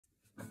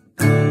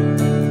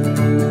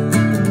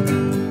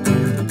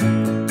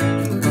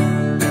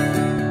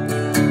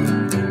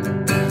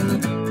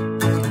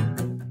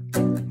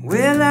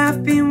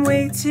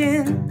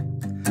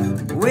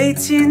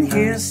waiting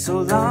here so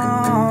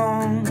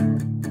long,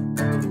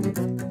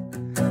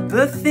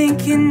 but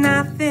thinking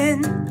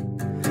nothing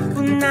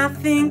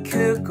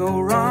could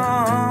go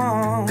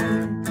wrong.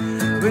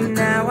 But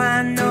now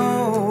I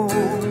know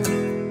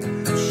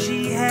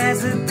she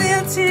has a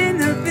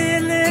built-in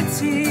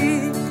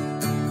ability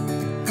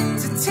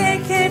to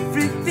take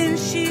everything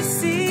she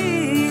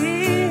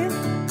sees.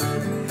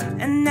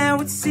 And now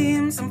it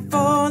seems I'm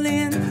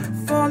falling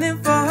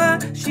for her.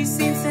 She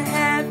seems to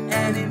have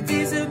an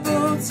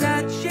invisible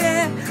touch,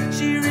 yeah.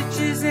 She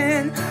reaches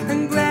in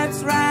and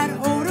grabs right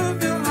hold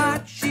of your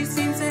heart. She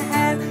seems to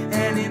have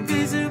an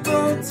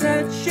invisible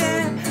touch,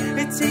 yeah.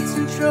 It takes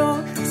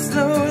control,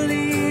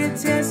 slowly it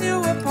tears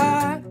you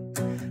apart.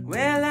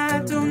 Well, I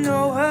don't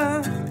know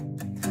her,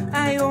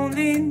 I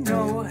only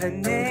know her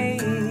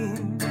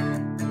name,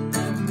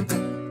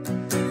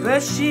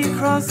 but she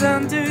crawls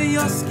under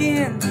your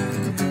skin.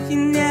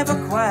 You're never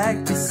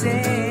quite the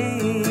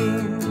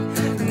same.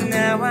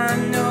 Now I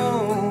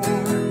know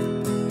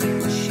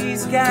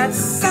she's got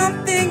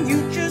something you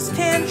just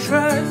can't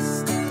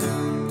trust,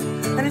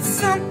 and it's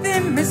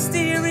something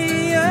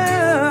mysterious.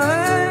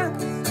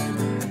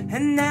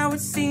 And now it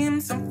seems